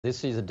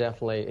This is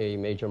definitely a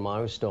major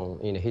milestone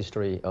in the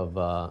history of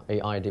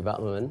AI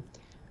development,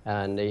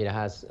 and it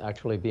has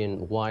actually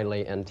been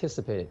widely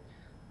anticipated,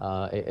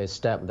 a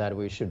step that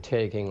we should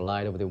take in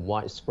light of the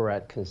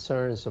widespread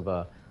concerns of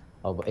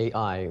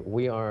AI.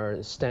 We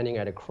are standing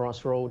at a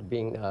crossroad,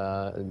 being,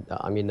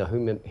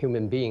 the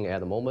human being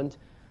at the moment,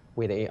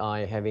 with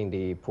AI having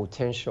the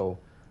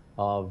potential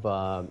of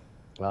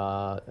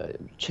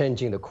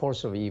changing the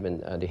course of even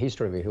the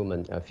history of the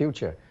human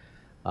future.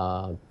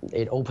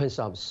 It opens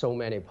up so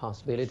many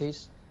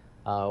possibilities,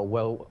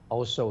 well,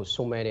 also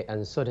so many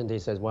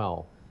uncertainties as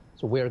well.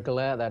 So we're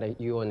glad that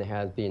UN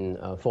has been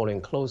following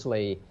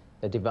closely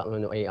the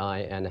development of AI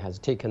and has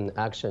taken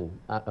action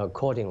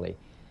accordingly.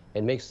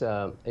 It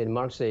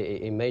marks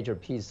a major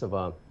piece of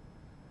a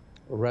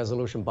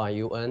resolution by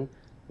UN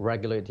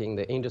regulating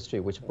the industry,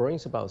 which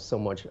brings about so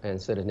much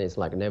uncertainties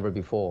like never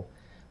before.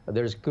 But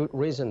there's good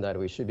reason that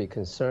we should be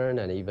concerned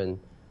and even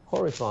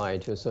horrified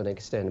to a certain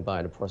extent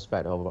by the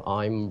prospect of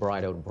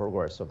unbridled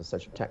progress of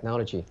such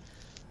technology,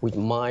 which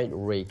might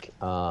wreak,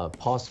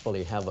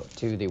 possibly havoc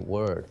to the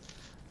world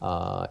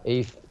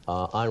if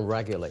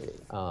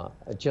unregulated.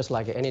 Just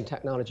like any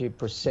technology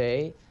per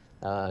se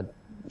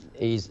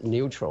is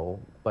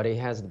neutral, but it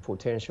has the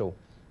potential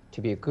to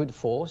be a good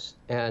force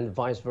and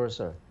vice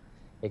versa.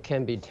 It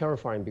can be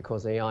terrifying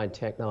because AI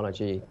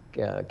technology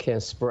can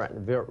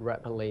spread very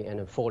rapidly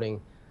and falling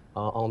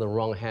on the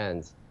wrong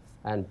hands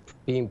and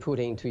being put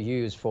into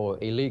use for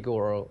illegal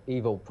or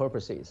evil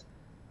purposes.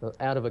 The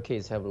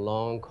advocates have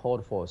long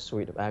called for a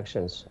suite of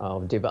actions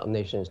of developed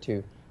nations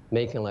to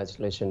making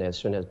legislation as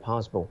soon as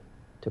possible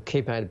to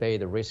keep at bay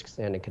the risks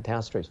and the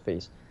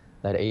catastrophes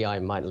that AI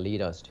might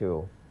lead us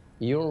to.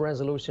 UN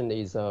resolution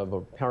is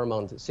of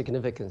paramount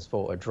significance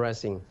for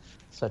addressing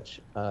such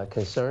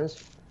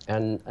concerns,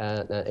 and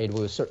it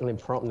will certainly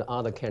prompt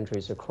other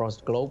countries across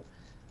the globe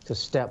to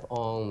step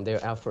on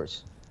their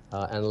efforts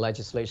and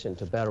legislation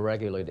to better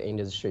regulate the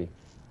industry,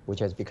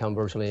 which has become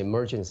virtually an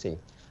emergency.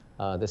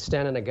 The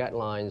standard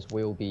guidelines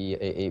will be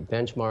a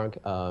benchmark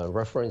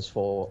reference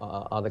for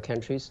other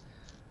countries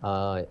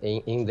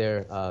in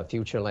their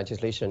future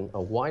legislation,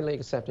 a widely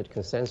accepted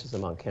consensus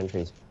among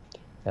countries.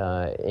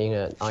 In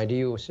an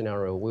ideal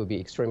scenario, will be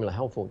extremely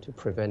helpful to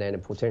prevent any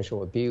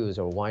potential abuse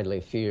or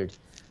widely feared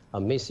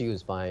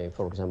misuse by,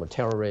 for example,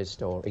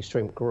 terrorists or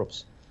extreme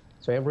groups.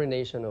 So every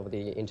nation of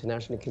the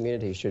international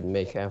community should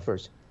make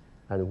efforts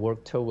and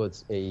work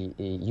towards a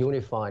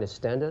unified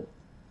standard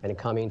and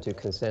coming to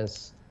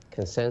consensus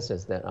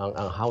that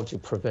on how to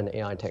prevent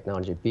AI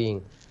technology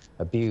being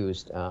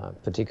abused,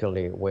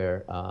 particularly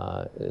where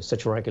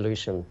such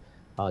regulation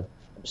are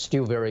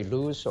still very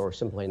loose or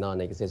simply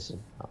non-existent.